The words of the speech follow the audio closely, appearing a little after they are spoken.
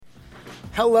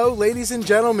Hello, ladies and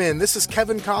gentlemen. This is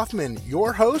Kevin Kaufman,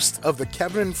 your host of the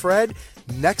Kevin and Fred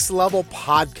Next Level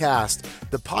Podcast,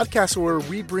 the podcast where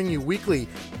we bring you weekly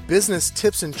business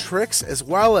tips and tricks, as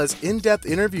well as in-depth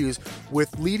interviews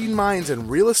with leading minds in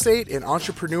real estate and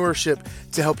entrepreneurship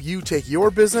to help you take your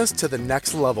business to the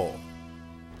next level.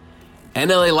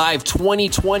 NLA Live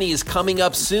 2020 is coming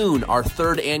up soon. Our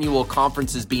third annual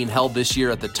conference is being held this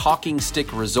year at the Talking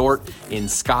Stick Resort in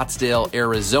Scottsdale,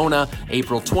 Arizona,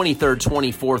 April 23rd,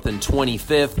 24th, and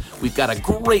 25th. We've got a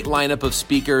great lineup of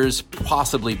speakers,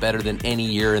 possibly better than any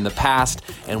year in the past,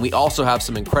 and we also have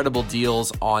some incredible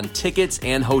deals on tickets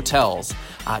and hotels.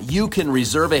 You can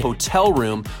reserve a hotel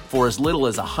room for as little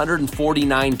as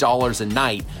 $149 a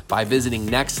night by visiting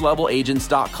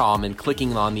nextlevelagents.com and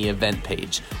clicking on the event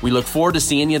page. We look forward to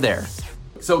seeing you there.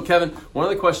 So Kevin, one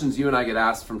of the questions you and I get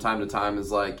asked from time to time is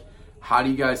like, how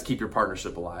do you guys keep your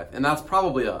partnership alive? And that's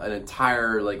probably an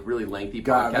entire, really lengthy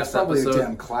podcast that's probably episode. A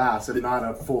damn class, if not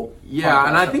a full. Yeah,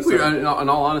 and I think episode. in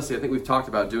all honesty, I think we've talked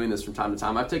about doing this from time to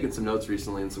time. I've taken some notes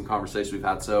recently and some conversations we've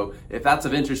had. So if that's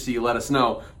of interest to you, let us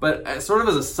know. But sort of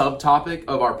as a subtopic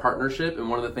of our partnership, and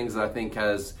one of the things that I think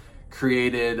has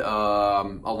created a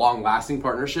long-lasting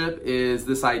partnership is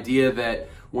this idea that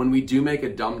when we do make a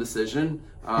dumb decision,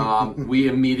 we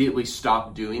immediately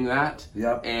stop doing that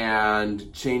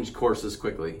and change courses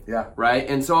quickly. Yeah. Right?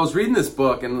 And so I was reading this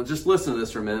book, and just listen to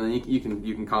this for a minute, and you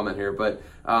can comment here. But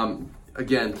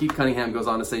again, Keith Cunningham goes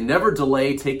on to say, never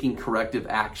delay taking corrective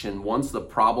action once the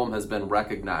problem has been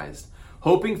recognized.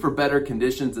 Hoping for better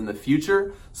conditions in the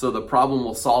future so the problem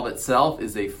will solve itself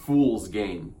is a fool's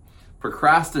game.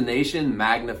 Procrastination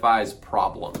magnifies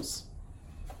problems.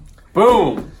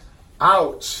 Boom.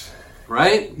 Ouch.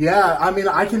 Right? Yeah, I mean,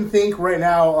 I can think right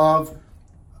now of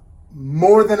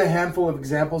more than a handful of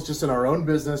examples just in our own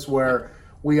business where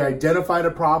we identified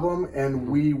a problem and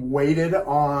we waited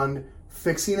on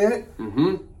fixing it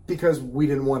because we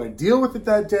didn't want to deal with it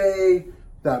that day,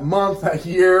 that month, that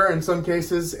year in some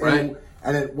cases. And,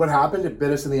 what happened? It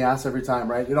bit us in the ass every time,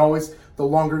 right? It always, the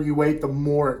longer you wait, the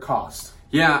more it costs.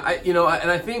 Yeah, and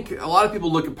I think a lot of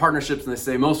people look at partnerships and they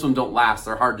say most of them don't last,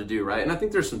 they're hard to do, right? And I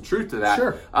think there's some truth to that.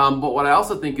 Sure. But what I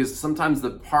also think is sometimes the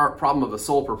problem of a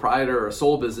sole proprietor or a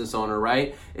sole business owner,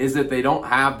 right, is that they don't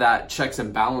have that checks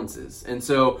and balances. And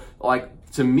so,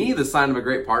 to me, the sign of a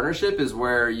great partnership is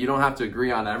where you don't have to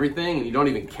agree on everything and you don't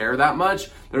even care that much.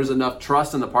 There's enough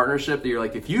trust in the partnership that you're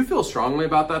like, if you feel strongly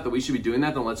about that we should be doing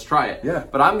that, then let's try it. Yeah.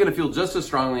 But I'm going to feel just as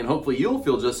strongly, and hopefully you'll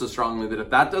feel just as strongly, that if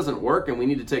that doesn't work and we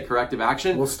need to take corrective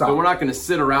action, we'll stop. Then we're not going to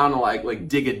sit around and like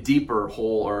dig a deeper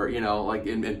hole or,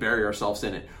 and bury ourselves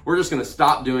in it. We're just going to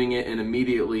stop doing it and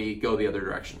immediately go the other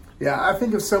direction. Yeah, I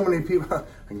think of so many people, I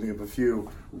can think of a few,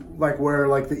 where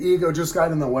the ego just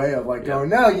got in the way of going,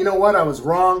 no, you know what, I was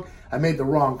wrong. I made the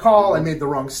wrong call. I made the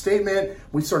wrong statement.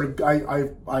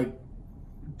 I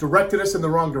directed us in the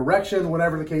wrong direction,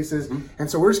 whatever the case is. And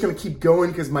so we're just going to keep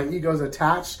going because my ego's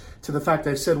attached to the fact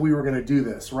I said we were going to do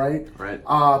this, right? Right.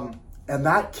 And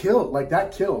that kills.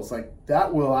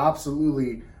 That will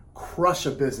absolutely crush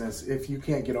a business if you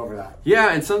can't get over that.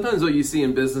 Yeah, and sometimes what you see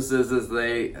in businesses is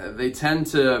they tend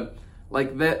to,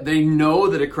 they know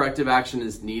that a corrective action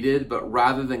is needed, but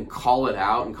rather than call it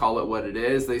out and call it what it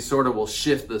is, they sort of will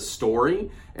shift the story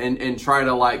and try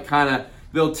to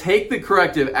they'll take the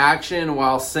corrective action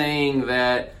while saying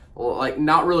that,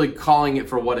 not really calling it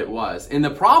for what it was. And the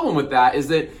problem with that is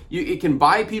that it can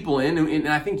buy people in, and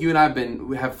I think you and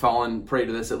I have fallen prey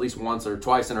to this at least once or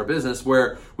twice in our business,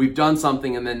 where we've done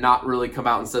something and then not really come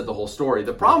out and said the whole story.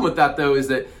 The problem with that, though, is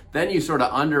that then you sort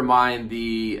of undermine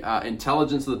the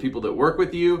intelligence of the people that work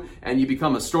with you, and you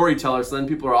become a storyteller, so then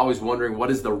people are always wondering what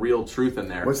is the real truth in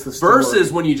there. What's the story?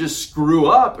 Versus when you just screw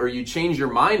up or you change your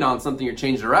mind on something or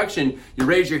change direction, you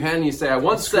raise your hand and you say, I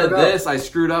once said this, I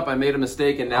screwed up, I made a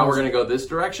mistake, and now we're going to go this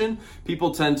direction.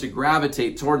 People tend to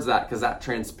gravitate towards that because that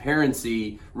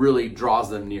transparency really draws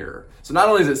them nearer. So not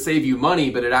only does it save you money,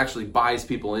 but it actually buys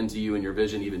people into you and your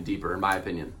vision even deeper, in my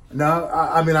opinion. No,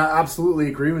 I mean, I absolutely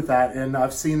agree with that. And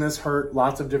I've seen this hurt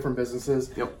lots of different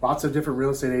businesses, lots of different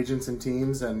real estate agents and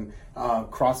teams, and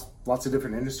across lots of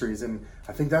different industries. And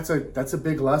I think that's a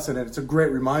big lesson. And it's a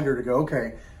great reminder to go,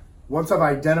 okay, once I've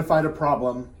identified a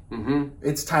problem,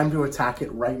 it's time to attack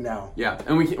it right now. Yeah,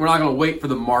 and we're not going to wait for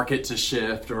the market to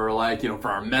shift or for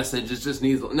our message. It just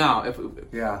needs we're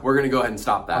going to go ahead and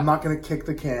stop that. I'm not going to kick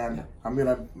the can. Yeah. I'm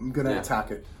gonna attack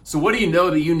it. So what do you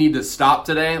know that you need to stop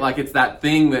today? It's that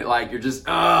thing that you're just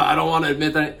I don't want to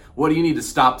admit that. What do you need to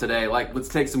stop today? Let's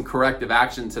take some corrective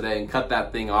action today and cut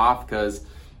that thing off, because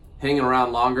hanging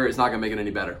around longer is not going to make it any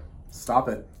better. Stop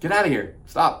it. Get out of here.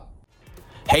 Stop.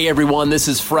 Hey everyone, this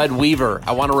is Fred Weaver.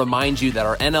 I want to remind you that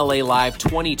our NLA Live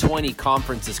 2020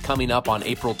 conference is coming up on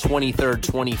April 23rd,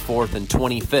 24th, and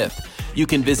 25th. You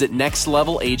can visit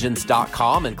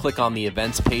nextlevelagents.com and click on the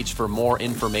events page for more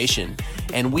information.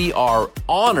 And we are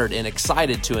honored and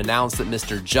excited to announce that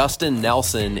Mr. Justin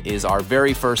Nelson is our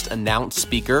very first announced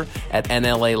speaker at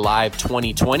NLA Live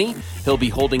 2020. He'll be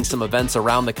holding some events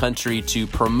around the country to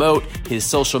promote his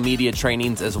social media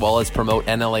trainings as well as promote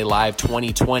NLA Live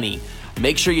 2020.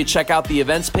 Make sure you check out the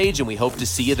events page, and we hope to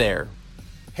see you there.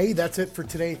 Hey, that's it for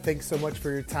today. Thanks so much for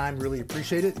your time. Really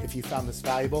appreciate it. If you found this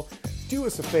valuable, do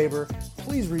us a favor.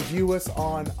 Please review us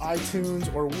on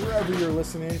iTunes or wherever you're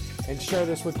listening and share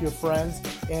this with your friends.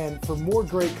 And for more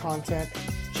great content,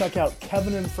 check out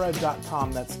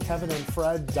kevinandfred.com. That's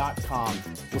kevinandfred.com.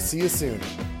 We'll see you soon.